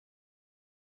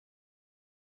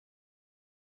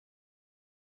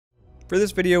For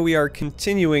this video we are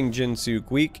continuing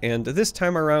Jin-Sook week, and this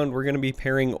time around we're going to be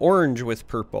pairing orange with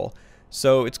purple.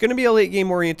 So it's going to be a late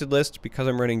game oriented list because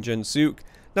I'm running Jin-Sook.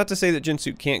 Not to say that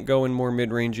Jin-Sook can't go in more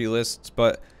mid-rangey lists,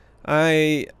 but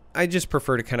I just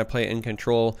prefer to kind of play it in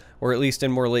control, or at least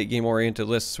in more late game oriented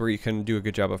lists where you can do a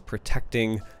good job of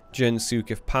protecting Jin-Sook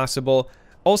if possible.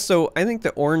 Also, I think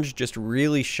that orange just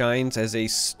really shines as a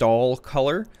stall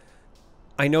color.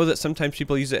 I know that sometimes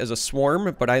people use it as a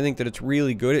swarm, but I think that it's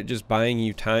really good at just buying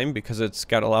you time because it's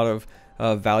got a lot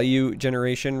of value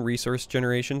generation, resource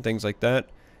generation, things like that.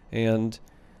 And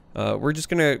we're just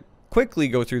going to quickly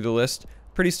go through the list.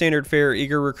 Pretty standard fare.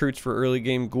 Eager Recruits for early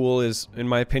game Ghoul is, in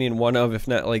my opinion, one of, if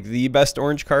not like the best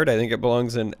orange card. I think it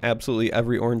belongs in absolutely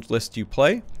every orange list you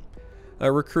play.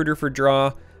 Recruiter for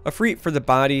draw. Ifreet for the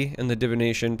body and the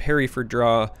divination. Peri for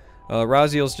draw.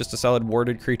 Raziel is just a solid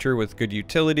warded creature with good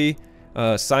utility.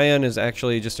 Scion is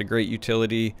actually just a great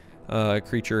utility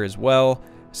creature as well.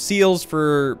 Seals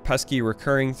for pesky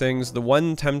recurring things. The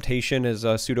one temptation is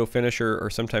a pseudo finisher, or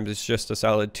sometimes it's just a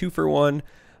solid 2-for-1.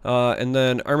 And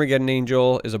then Armageddon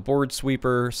Angel is a board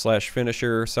sweeper slash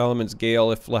finisher. Solomon's Gale,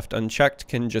 if left unchecked,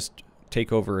 can just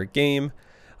take over a game.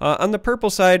 On the purple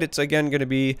side, it's again going to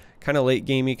be kind of late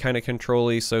gamey, kind of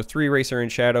control-y. So 3 Racer and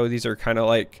Shadow, these are kind of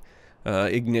like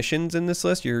ignitions in this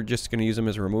list. You're just going to use them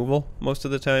as removal most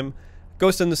of the time.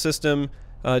 Ghost in the System,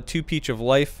 2 Peach of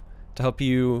Life to help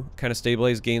you kind of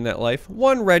stabilize, gain that life.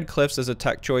 1 Red Cliffs as a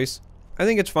tech choice. I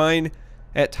think it's fine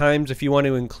at times if you want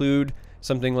to include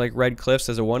something like Red Cliffs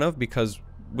as a one-of, because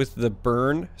with the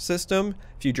burn system,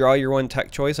 if you draw your 1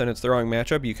 tech choice and it's the wrong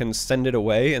matchup, you can send it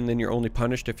away and then you're only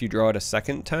punished if you draw it a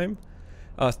second time.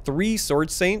 3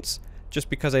 Sword Saints, just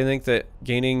because I think that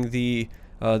gaining the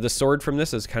sword from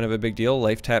this is kind of a big deal.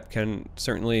 Life tap can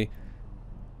certainly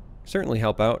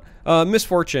help out.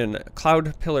 Misfortune,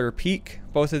 Cloud Pillar Peak.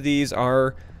 Both of these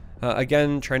are,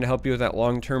 again, trying to help you with that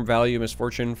long-term value.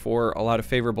 Misfortune for a lot of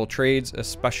favorable trades,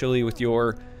 especially with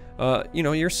your,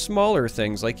 your smaller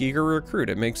things like Eager Recruit.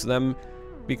 It makes them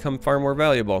become far more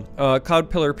valuable. Cloud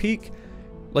Pillar Peak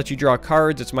lets you draw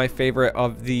cards. It's my favorite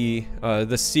of the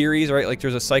series, right? Like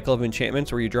there's a cycle of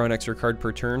enchantments where you draw an extra card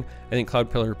per turn. I think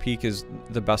Cloud Pillar Peak is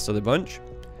the best of the bunch.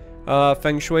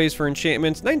 Feng Shui's for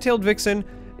enchantments. Nine-tailed Vixen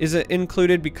is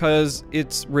included because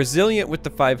it's resilient with the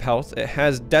 5 health. It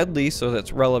has deadly, so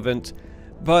that's relevant.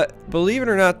 But believe it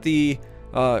or not, the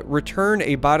return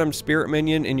a bottom spirit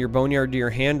minion in your boneyard to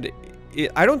your hand,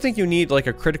 I don't think you need like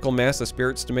a critical mass of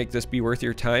spirits to make this be worth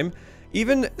your time.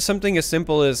 Even something as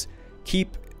simple as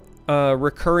keep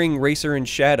recurring Racer and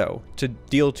Shadow to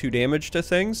deal 2 damage to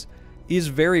things is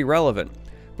very relevant.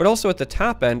 But also at the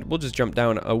top end, we'll just jump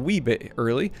down a wee bit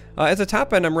early. At the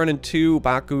top end, I'm running 2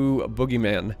 Baku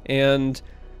Bogeyman. And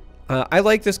I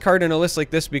like this card in a list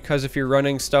like this because if you're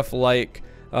running stuff like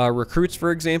Recruits, for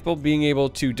example, being able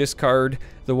to discard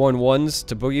the 1/1s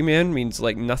to Bogeyman means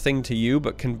like nothing to you,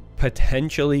 but can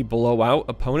potentially blow out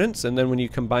opponents. And then when you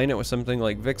combine it with something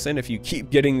like Vixen, if you keep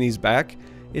getting these back,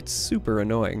 it's super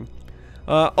annoying.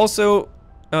 Also,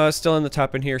 still in the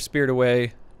top end here, Spirit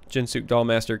Away, Jin-Sook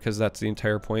Dollmaster, because that's the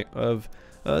entire point of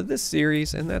this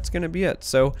series, and that's going to be it.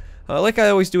 So, like I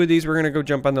always do with these, we're going to go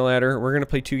jump on the ladder. We're going to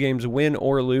play 2 games, win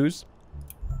or lose.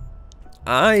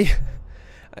 I've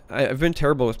been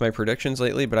terrible with my predictions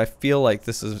lately, but I feel like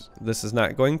this is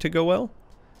not going to go well.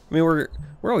 I mean, we're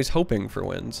always hoping for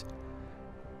wins.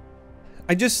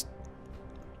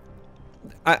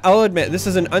 I'll admit, this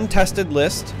is an untested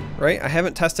list, right? I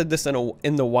haven't tested this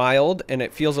in the wild, and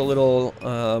it feels a little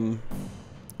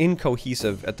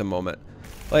incohesive at the moment.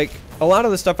 Like a lot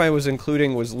of the stuff I was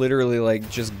including was literally like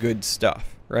just good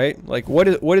stuff, right? Like what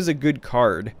is a good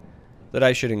card that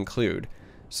I should include?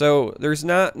 So there's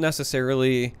not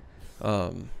necessarily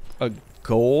a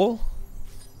goal,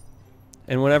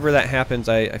 and whenever that happens,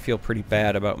 I feel pretty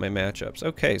bad about my matchups.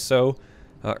 Okay, so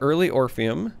early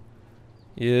Orpheum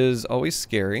is always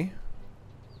scary.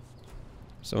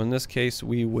 So in this case,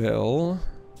 we will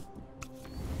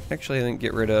actually, I think,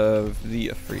 get rid of the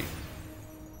ifreet.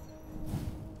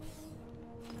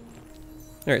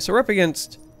 Alright, so we're up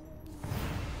against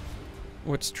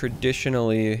what's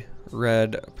traditionally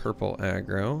red, purple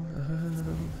aggro.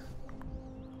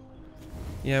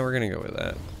 Yeah, we're going to go with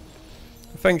that.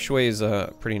 Feng Shui is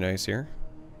pretty nice here.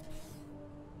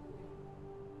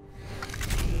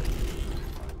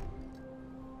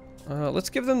 Let's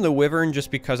give them the Wyvern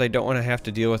just because I don't want to have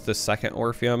to deal with the second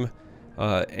Orpheum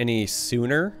any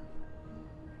sooner.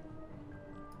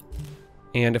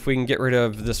 And if we can get rid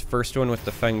of this first one with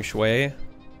the Feng Shui, I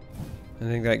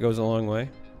think that goes a long way.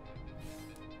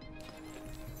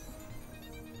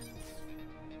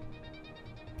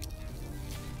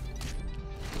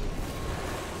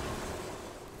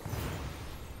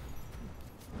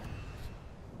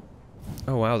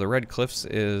 Oh wow, the red cliffs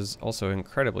is also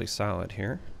incredibly solid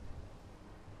here.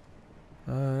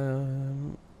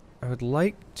 I would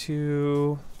like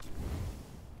to...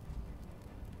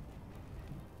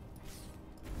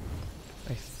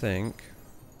 I think...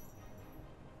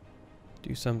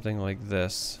 do something like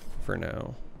this for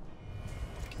now.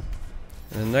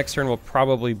 And the next turn we'll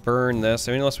probably burn this.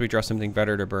 I mean, unless we draw something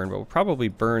better to burn, but we'll probably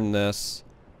burn this.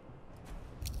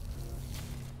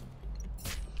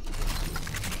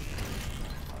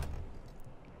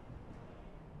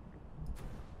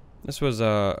 This was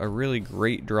a really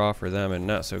great draw for them and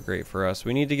not so great for us.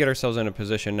 We need to get ourselves in a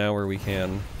position now where we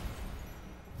can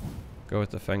go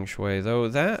with the feng shui, though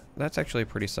that's actually a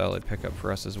pretty solid pickup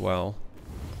for us as well.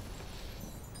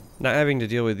 Not having to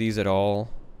deal with these at all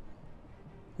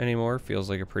anymore feels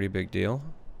like a pretty big deal.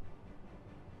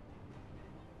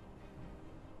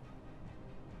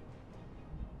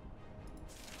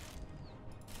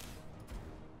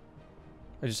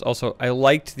 I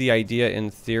liked the idea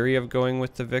in theory of going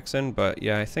with the vixen, but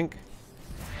yeah, I think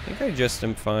I just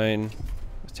am fine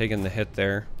with taking the hit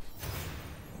there.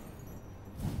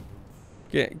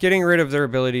 Getting rid of their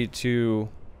ability to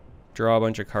draw a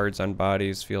bunch of cards on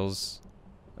bodies feels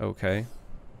okay.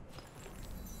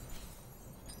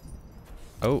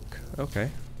 Oak, okay.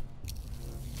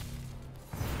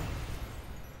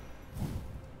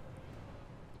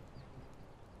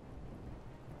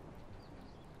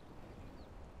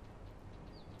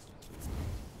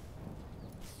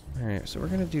 Alright, so we're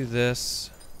gonna do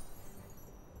this.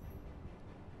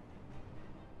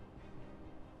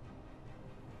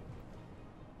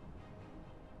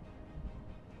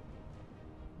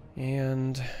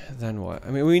 And then what? I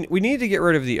mean, we need to get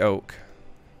rid of the oak.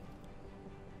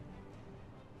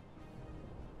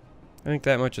 I think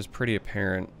that much is pretty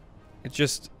apparent. It's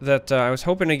just that I was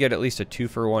hoping to get at least a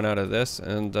 2-for-1 out of this,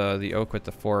 and the oak with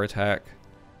the 4 attack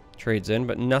trades in,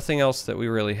 but nothing else that we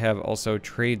really have also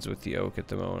trades with the oak at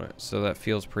the moment, so that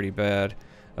feels pretty bad.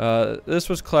 This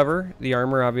was clever. The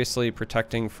armor obviously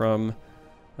protecting from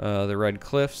the red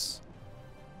cliffs.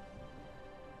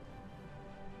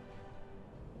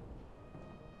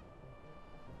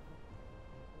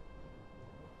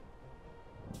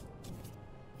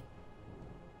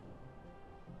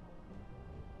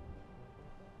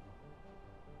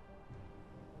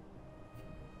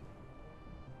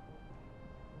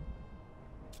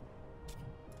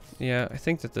 Yeah, I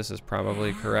think that this is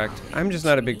probably correct. I'm just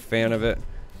not a big fan of it.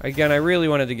 Again, I really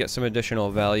wanted to get some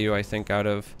additional value, I think, out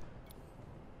of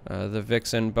the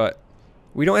vixen, but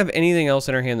we don't have anything else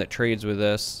in our hand that trades with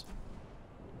this.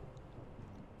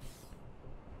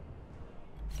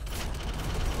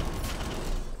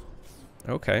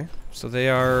 Okay, so they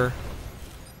are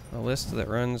a list that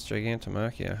runs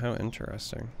Gigantomachia. How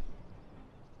interesting.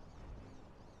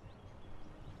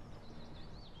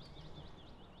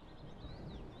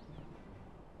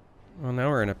 Well,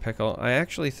 now we're in a pickle. I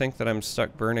actually think that I'm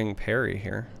stuck burning peri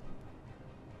here.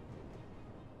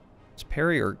 It's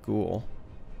peri or ghul.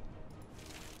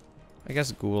 I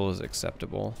guess ghul is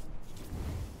acceptable.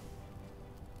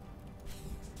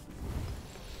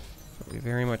 But we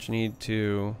very much need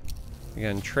to,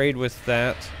 again, trade with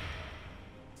that.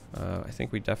 I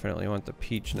think we definitely want the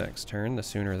peach next turn. The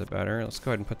sooner the better. Let's go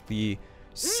ahead and put the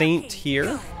saint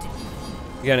here.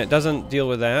 Again, it doesn't deal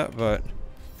with that, but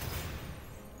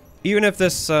even if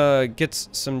this gets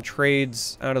some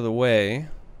trades out of the way,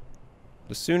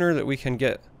 the sooner that we can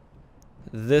get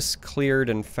this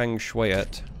cleared and feng shui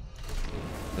it,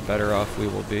 the better off we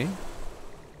will be.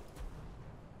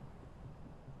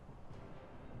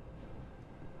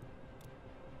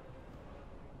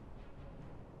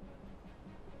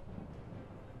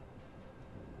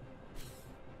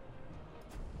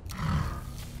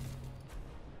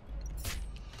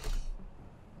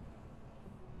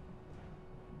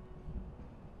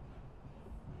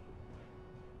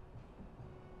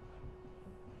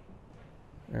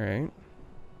 Alright.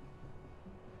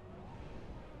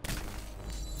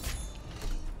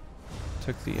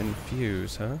 Took the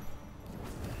infuse, huh?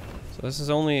 So this is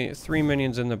only 3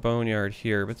 minions in the boneyard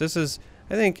here, but this is,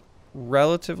 I think,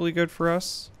 relatively good for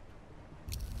us.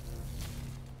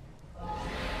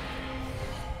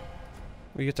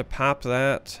 We get to pop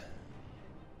that.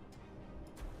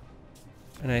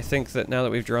 And I think that now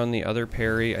that we've drawn the other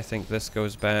peri, I think this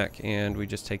goes back and we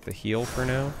just take the heal for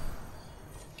now.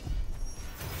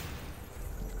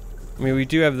 I mean, we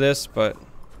do have this, but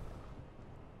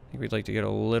I think we'd like to get a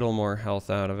little more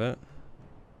health out of it.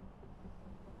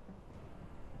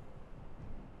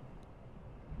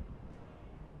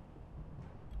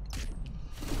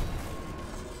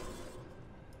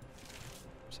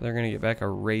 So they're going to get back a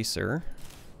racer.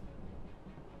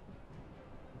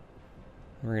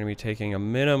 we're going to be taking a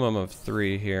minimum of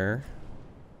 3 here.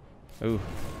 Ooh.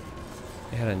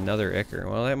 They had another Icker.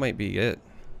 Well, that might be it.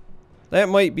 That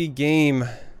might be game,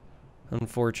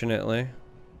 unfortunately.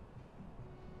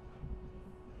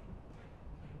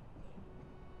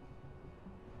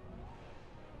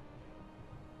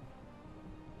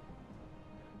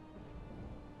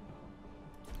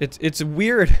 It's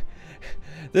weird.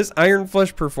 This Iron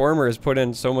Flush Performer has put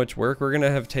in so much work. We're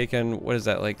gonna have taken, what is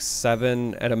that, like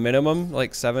 7 at a minimum,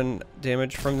 like 7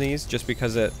 damage from these, just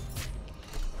because it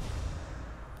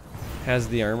has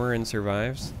the armor and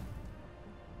survives.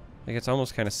 Like, it's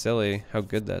almost kind of silly how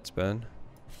good that's been.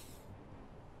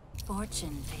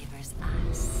 Fortune favors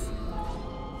us.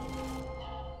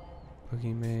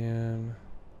 Bogeyman.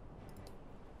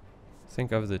 I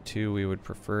think of the 2 we would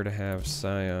prefer to have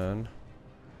Scion.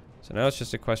 So now it's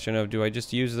just a question of, do I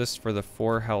just use this for the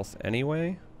 4 health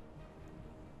anyway?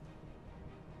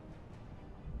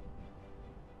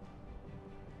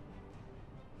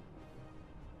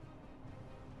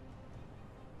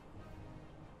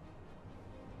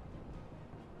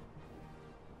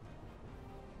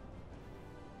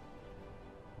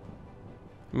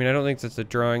 I mean, I don't think that the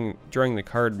drawing the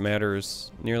card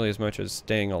matters nearly as much as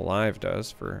staying alive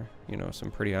does, for, you know, some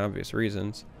pretty obvious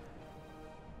reasons.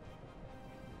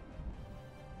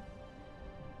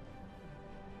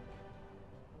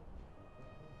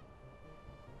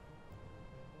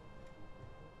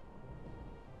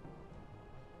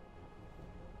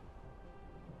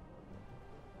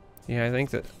 Yeah, I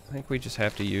think we just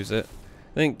have to use it.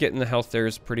 I think getting the health there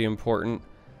is pretty important.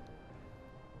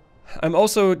 I'm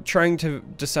also trying to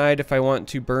decide if I want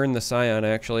to burn the Scion,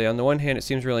 actually. On the one hand, it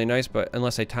seems really nice, but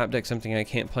unless I top deck something, I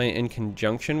can't play it in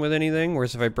conjunction with anything.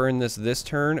 Whereas if I burn this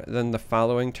turn, then the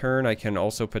following turn, I can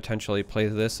also potentially play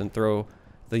this and throw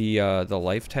the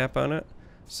life tap on it.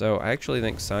 So I actually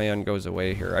think Scion goes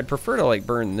away here. I'd prefer to, like,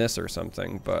 burn this or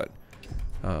something, but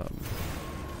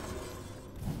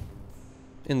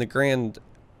in the grand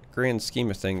scheme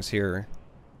of things here,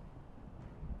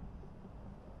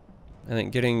 I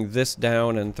think getting this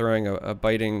down and throwing a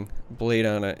biting blade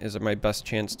on it is my best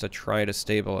chance to try to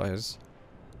stabilize.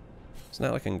 It's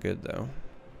not looking good, though.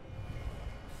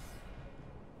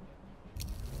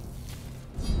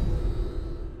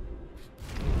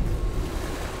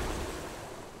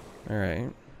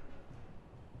 Alright.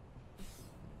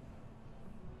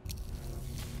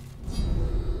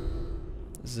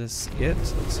 Is this it?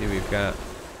 Let's see,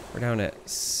 we're down at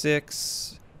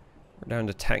 6. We're down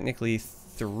to technically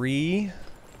 3.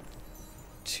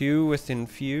 2 with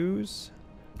infuse.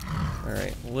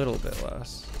 Alright, a little bit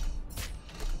less.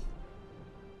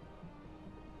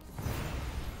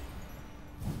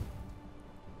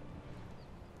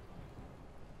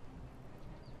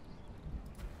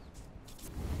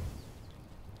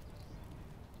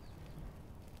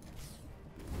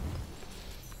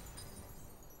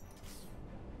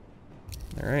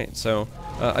 Alright, so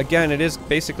again, it is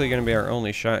basically going to be our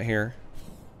only shot here.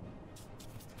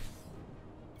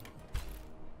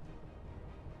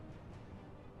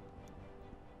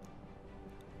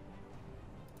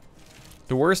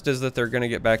 The worst is that they're going to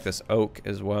get back this oak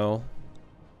as well.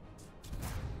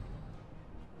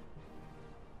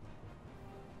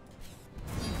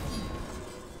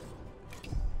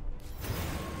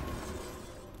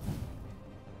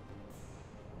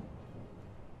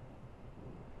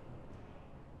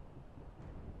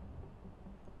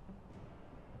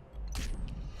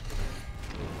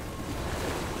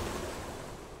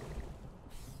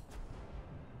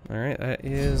 Alright, that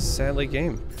is sadly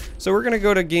game. So we're going to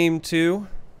go to game 2.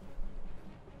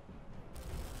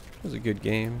 It was a good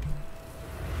game.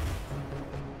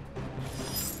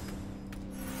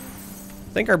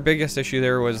 I think our biggest issue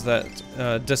there was that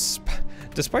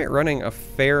despite running a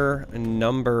fair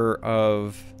number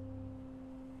of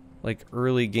like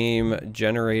early game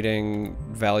generating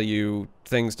value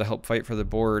things to help fight for the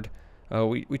board,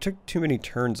 we took too many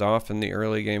turns off in the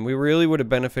early game. We really would have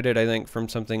benefited, I think, from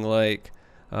something like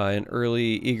an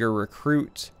early eager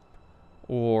recruit,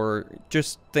 or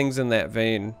just things in that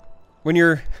vein. When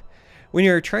you're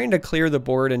trying to clear the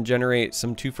board and generate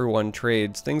some 2-for-1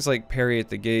 trades, things like Peri at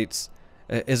the Gates,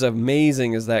 as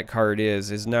amazing as that card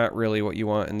is not really what you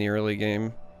want in the early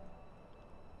game.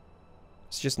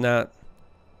 It's just not.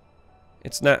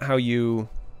 It's not how you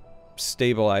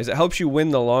stabilize. It helps you win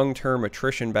the long-term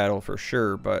attrition battle for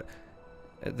sure, but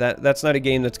that's not a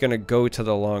game that's going to go to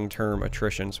the long-term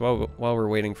attrition. So while we're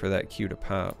waiting for that cue to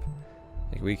pop,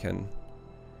 like we can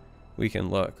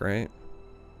look, right?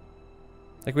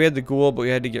 Like we had the ghoul, but we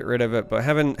had to get rid of it. But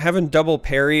having double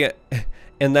Peri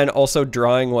and then also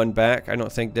drawing one back, I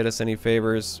don't think did us any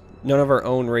favors. None of our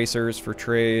own racers for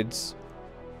trades.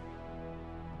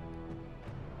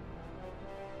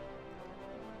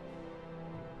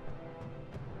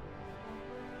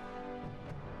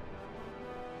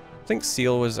 think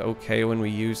seal was okay when we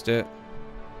used it.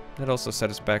 It also set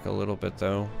us back a little bit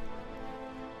though.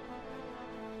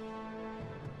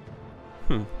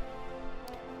 I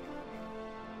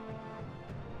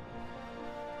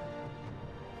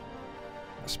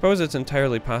suppose it's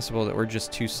entirely possible that we're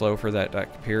just too slow for that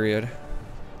deck, period.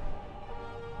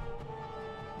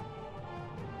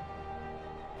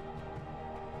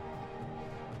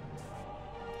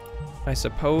 I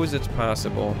suppose it's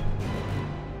possible.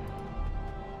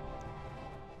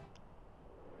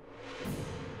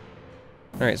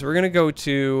 Alright, so we're gonna go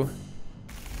to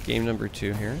game number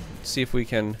 2 here. See if we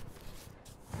can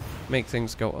make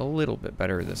things go a little bit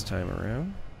better this time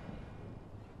around.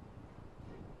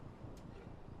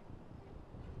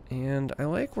 And I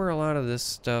like where a lot of this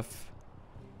stuff,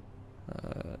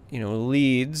 you know,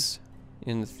 leads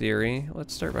in theory.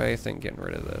 Let's start by, I think, getting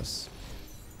rid of this.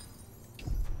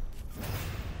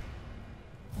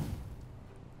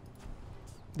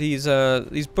 These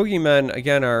bogeymen,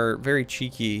 again, are very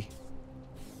cheeky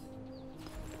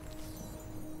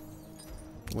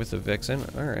with a vixen.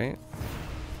 Alright.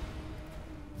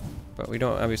 But we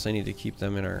don't obviously need to keep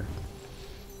them in our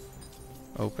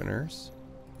openers.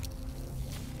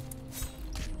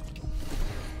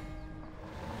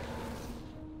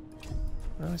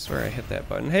 Oh, I swear I hit that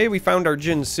button. Hey, we found our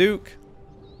Jin-Sook!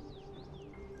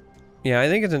 Yeah, I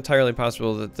think it's entirely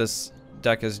possible that this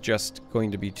deck is just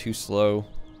going to be too slow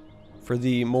for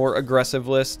the more aggressive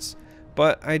lists,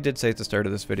 but I did say at the start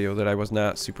of this video that I was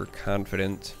not super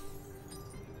confident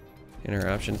in our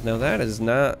options. Now that is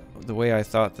not the way I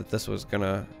thought that this was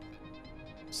gonna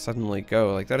suddenly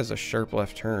go. Like, that is a sharp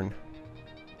left turn.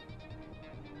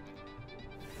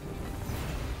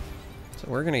 So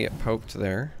we're gonna get poked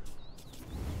there.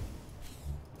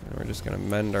 And we're just gonna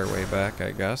mend our way back,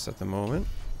 I guess, at the moment.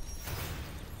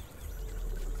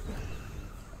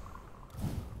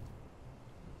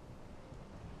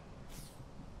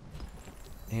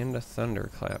 And a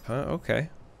thunderclap, huh? Okay.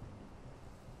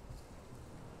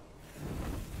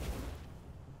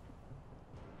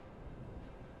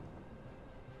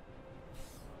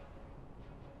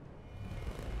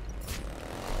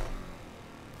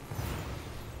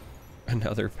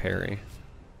 Another peri.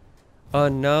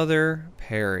 Another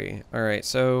peri. Alright,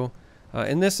 so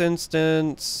in this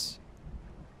instance,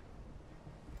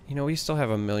 you know, we still have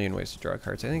a million ways to draw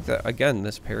cards. I think that, again,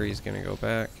 this peri is going to go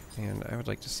back, and I would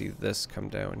like to see this come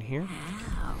down here.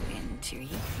 How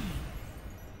intriguing.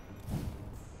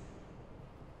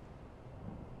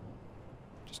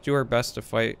 Just do our best to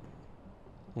fight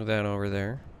with that over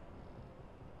there.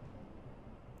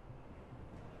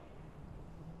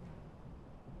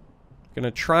 Gonna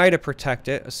try to protect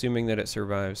it, assuming that it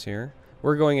survives here.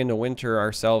 We're going into winter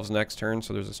ourselves next turn,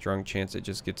 so there's a strong chance it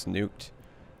just gets nuked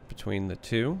between the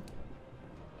two.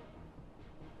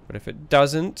 But if it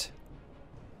doesn't,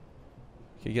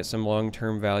 you could get some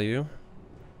long-term value.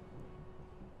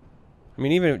 I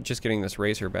mean, even just getting this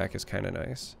racer back is kind of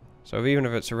nice. So even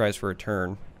if it survives for a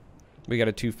turn, we got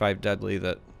a 2/5 deadly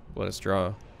that let us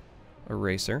draw a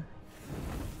racer.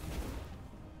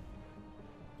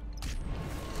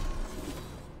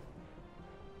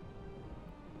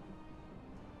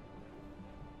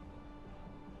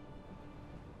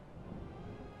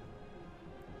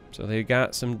 So they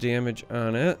got some damage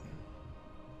on it.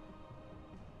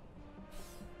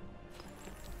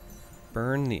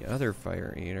 Burn the other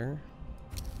fire eater.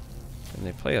 And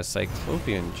they play a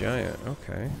cyclopean giant.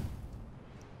 Okay.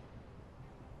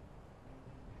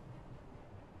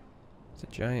 The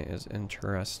giant is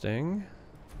interesting.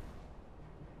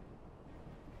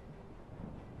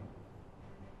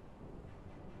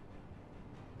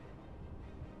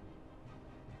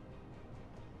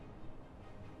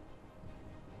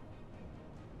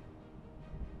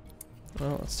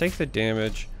 Well, let's take the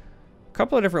damage. A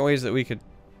couple of different ways that we could,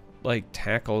 like,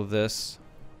 tackle this.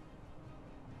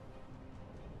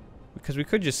 Because we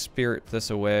could just spirit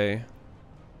this away.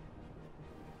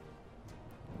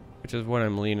 Which is what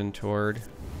I'm leaning toward.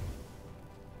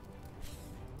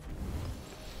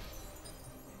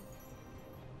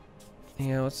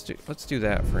 Yeah, let's do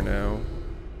that for now.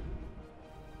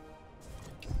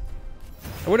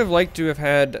 I would have liked to have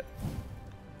had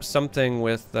something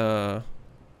with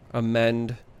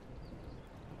amend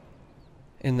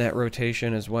in that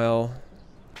rotation as well,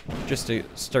 just to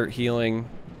start healing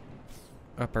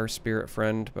up our spirit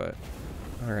friend, but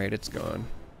alright, it's gone.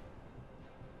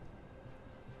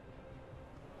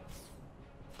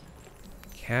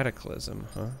 Cataclysm,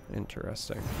 huh?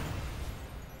 Interesting.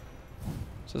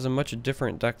 This is a much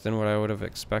different deck than what I would have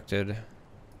expected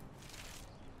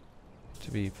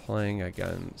to be playing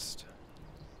against.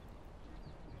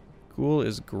 Ghoul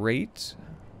is great.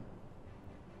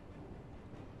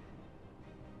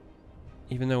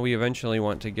 Even though we eventually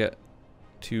want to get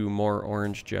to more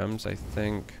orange gems, I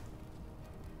think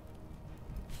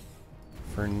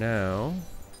for now,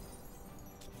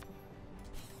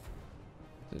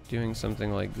 doing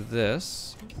something like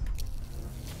this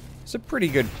is a pretty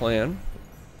good plan.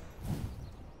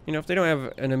 You know, if they don't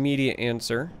have an immediate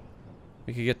answer,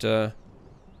 we could get to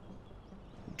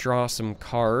draw some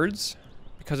cards.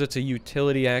 Because it's a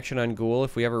utility action on Ghoul,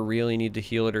 if we ever really need to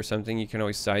heal it or something, you can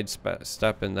always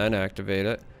sidestep and then activate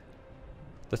it.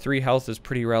 The 3 health is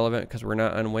pretty relevant because we're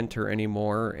not on winter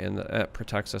anymore, and that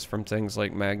protects us from things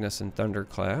like Magnus and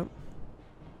Thunderclap.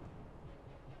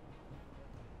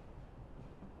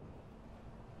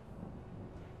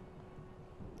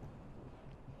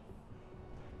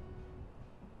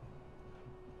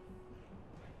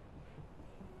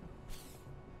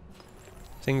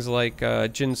 Things like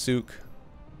Jin-Sook,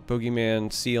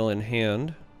 Bogeyman, Seal in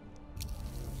hand,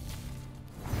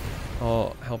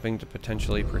 all helping to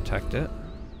potentially protect it.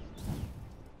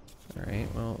 Alright,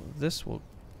 well, this will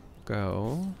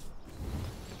go.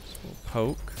 This will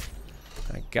poke.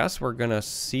 I guess we're gonna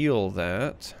seal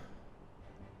that.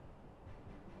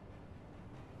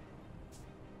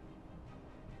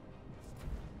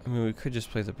 I mean, we could just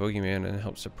play the Bogeyman and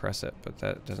help suppress it, but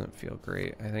that doesn't feel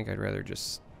great. I think I'd rather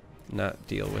just not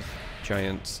deal with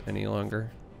giants any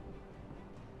longer.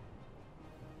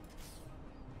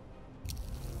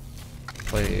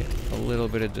 Play a little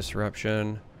bit of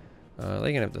disruption.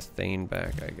 They can have the Thane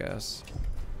back, I guess.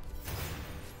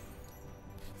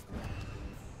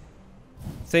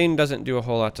 Thane doesn't do a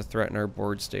whole lot to threaten our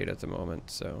board state at the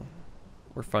moment, so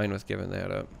we're fine with giving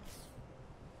that up.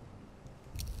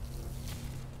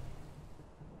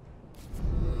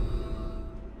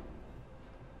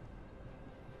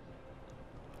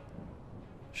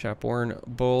 Shopworn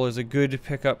Bull is a good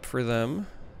pickup for them.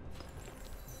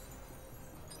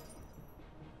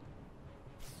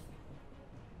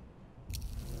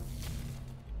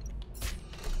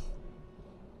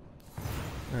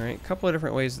 Alright, a couple of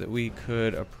different ways that we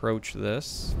could approach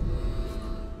this.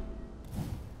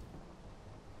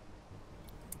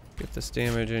 Get this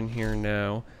damage in here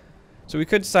now. So we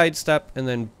could sidestep and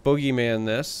then Boogeyman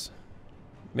this,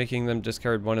 making them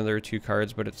discard one of their 2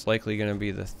 cards, but it's likely going to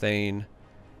be the Thane.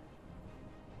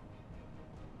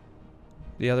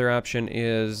 The other option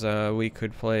is we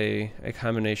could play a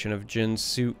combination of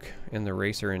Jin-Sook and the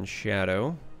Racer in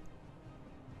Shadow.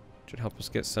 Should help us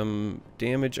get some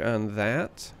damage on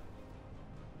that.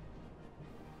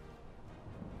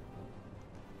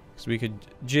 So we could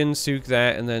Jin-Sook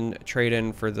that and then trade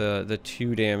in for the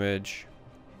 2 damage.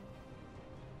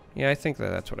 Yeah, I think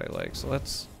that's what I like. So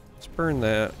let's burn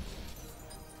that.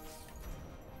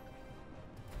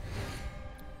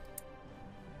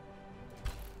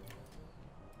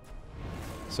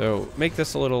 So make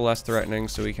this a little less threatening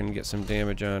so we can get some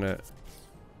damage on it.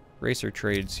 Racer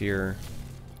trades here.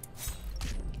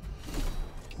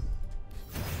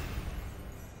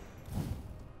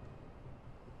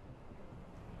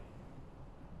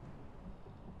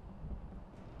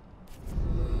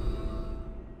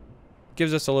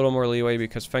 Gives us a little more leeway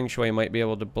because Feng Shui might be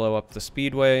able to blow up the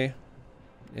Speedway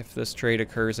if this trade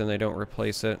occurs and they don't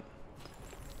replace it.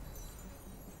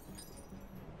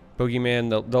 Boogeyman,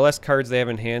 the less cards they have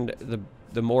in hand,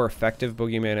 the more effective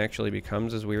Boogeyman actually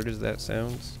becomes, as weird as that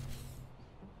sounds.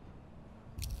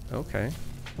 Okay.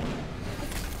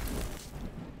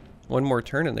 One more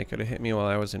turn and they could have hit me while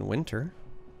I was in winter.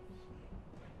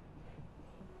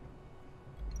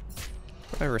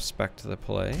 But I respect the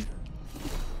play.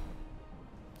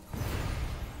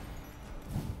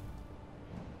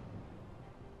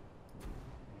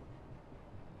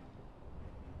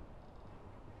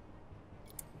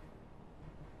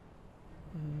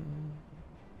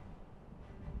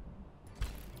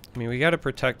 I mean, we gotta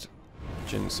protect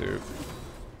Jin-Sook.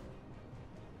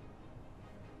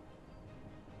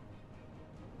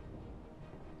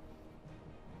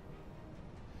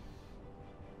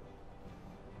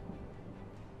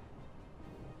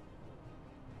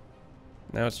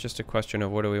 Now it's just a question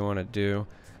of what do we want to do.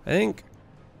 I think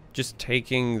just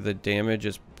taking the damage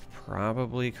is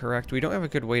probably correct. We don't have a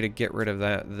good way to get rid of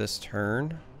that this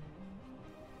turn.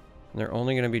 And they're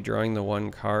only going to be drawing the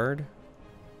 1 card.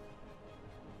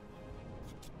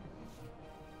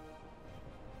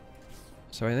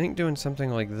 So I think doing something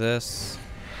like this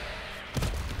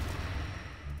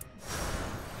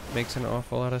makes an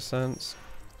awful lot of sense.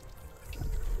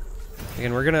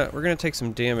 Again, we're gonna take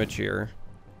some damage here.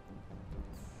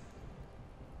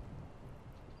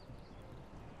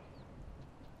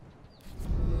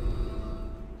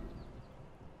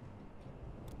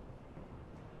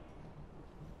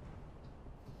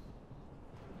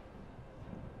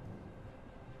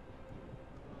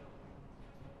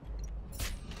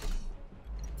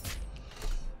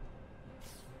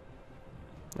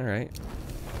 Alright.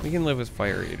 We can live with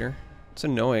Fire Eater. It's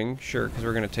annoying, sure, because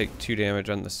we're going to take 2 damage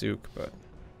on the Sook, but...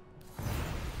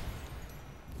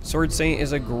 Sword Saint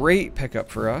is a great pickup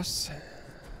for us,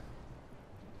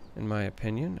 in my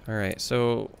opinion. Alright,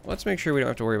 so let's make sure we don't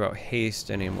have to worry about haste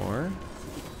anymore.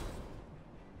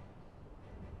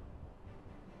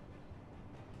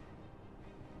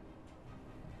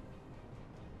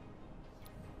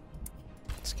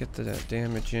 Let's get the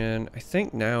damage in. I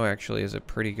think now actually is a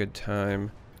pretty good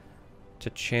time to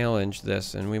challenge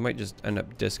this, and we might just end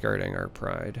up discarding our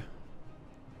pride.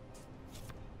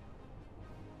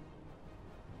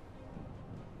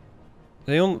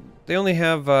 They only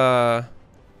have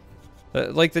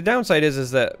like the downside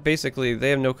is that basically they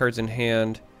have no cards in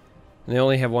hand, and they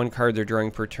only have 1 card they're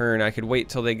drawing per turn. I could wait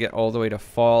till they get all the way to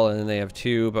fall, and then they have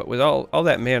 2. But with all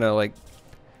that mana, like,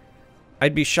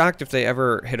 I'd be shocked if they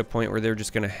ever hit a point where they're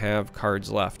just going to have cards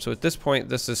left. So at this point,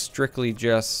 this is strictly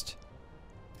just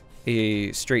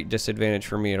a straight disadvantage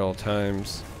for me at all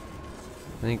times.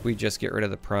 I think we just get rid of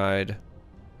the pride.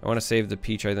 I want to save the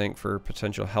peach, I think, for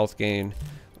potential health gain.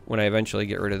 When I eventually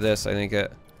get rid of this, I think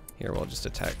it... Here, we'll just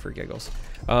attack for giggles.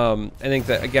 I think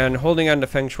that, again, holding on to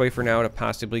Feng Shui for now to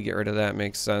possibly get rid of that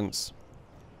makes sense.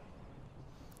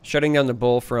 Shutting down the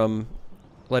bull from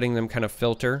letting them kind of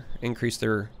filter, increase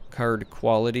their card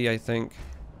quality, I think,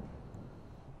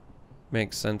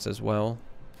 makes sense as well.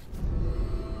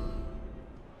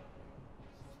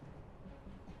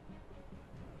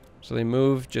 So they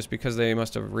move just because they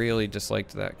must have really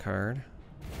disliked that card.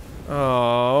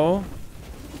 Oh,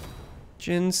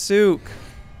 Jin-Sook.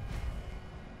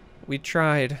 We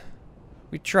tried.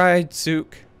 We tried,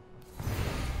 Sook.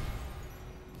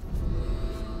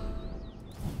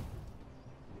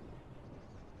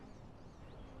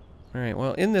 Alright,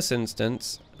 well, in this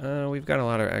instance, we've got a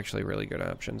lot of actually really good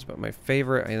options, but my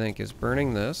favorite, I think, is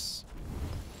burning this.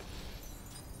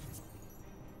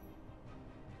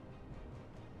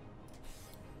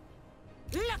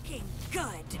 Looking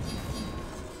good.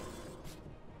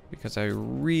 Because I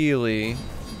really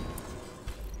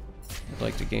would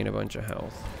like to gain a bunch of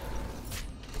health.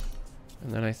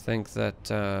 And then I think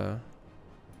that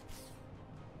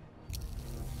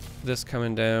this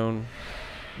coming down,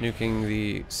 nuking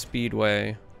the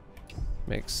speedway,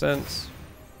 makes sense.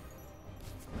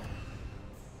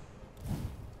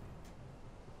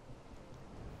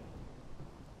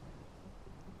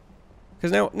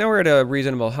 Because now we're at a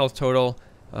reasonable health total.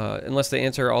 Unless they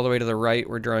answer all the way to the right,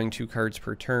 we're drawing 2 cards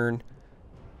per turn.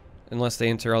 Unless they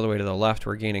answer all the way to the left,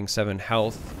 we're gaining 7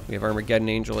 health. We have Armageddon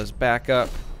Angel as backup.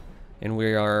 And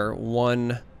we are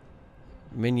 1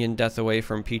 minion death away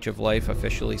from Peach of Life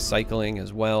officially cycling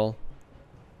as well.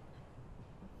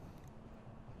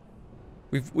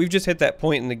 We've just hit that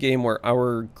point in the game where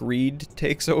our greed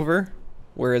takes over.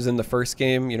 Whereas in the first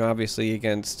game, you know, obviously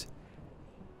against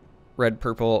red,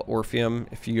 purple, Orpheum,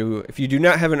 if you do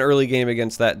not have an early game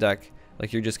against that deck,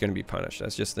 like, you're just going to be punished.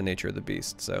 That's just the nature of the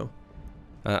beast. So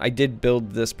I did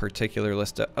build this particular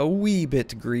list a wee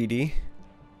bit greedy,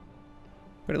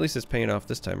 but at least it's paying off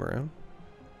this time around.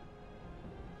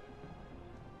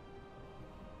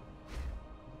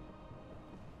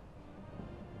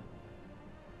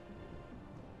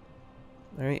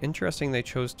 Alright, interesting they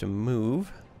chose to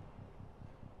move.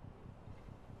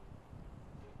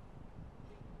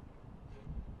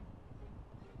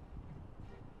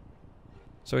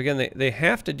 So again, they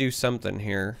have to do something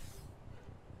here.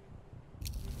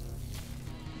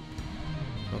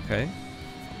 Okay.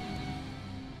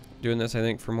 Doing this, I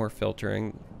think, for more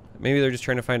filtering. Maybe they're just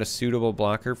trying to find a suitable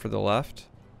blocker for the left.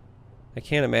 I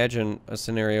can't imagine a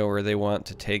scenario where they want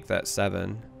to take that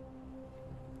 7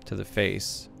 to the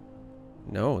face.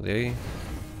 No, they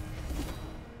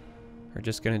are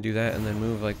just going to do that and then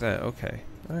move like that. Okay.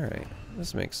 Alright.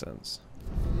 This makes sense.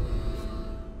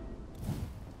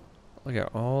 Look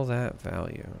at all that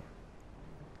value.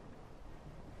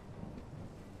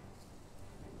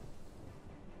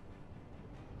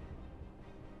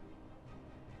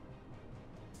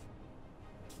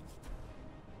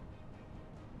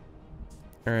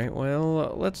 Alright,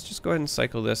 well, let's just go ahead and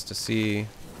cycle this to see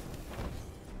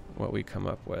what we come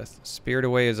up with. Spirit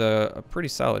Away is a pretty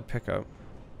solid pickup.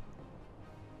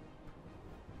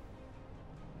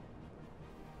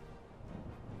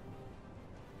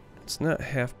 It's not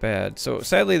half bad. So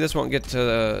sadly this won't get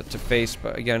to face,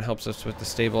 but again helps us with the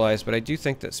stabilize. But I do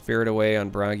think that Spirit Away on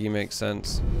Bragi makes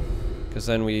sense, because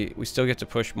then we still get to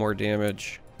push more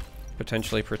damage,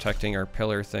 potentially protecting our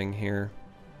pillar thing here.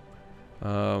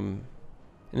 In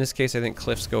this case I think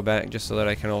cliffs go back just so that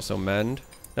I can also mend,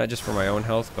 not just for my own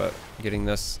health, but getting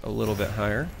this a little bit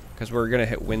higher, because we're gonna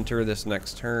hit winter this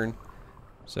next turn.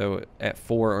 So at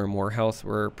 4 or more health,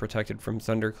 we're protected from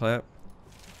thunderclap.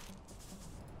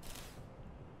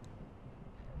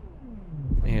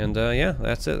 And yeah,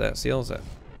 that's it. That seals it.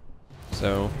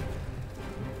 So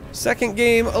second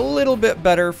game, a little bit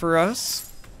better for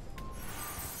us.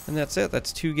 And that's it.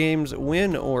 That's 2 games,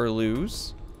 win or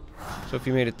lose. So if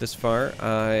you made it this far,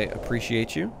 I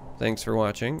appreciate you. Thanks for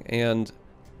watching. And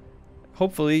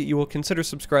hopefully you will consider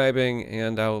subscribing,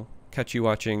 and I'll catch you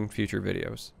watching future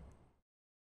videos.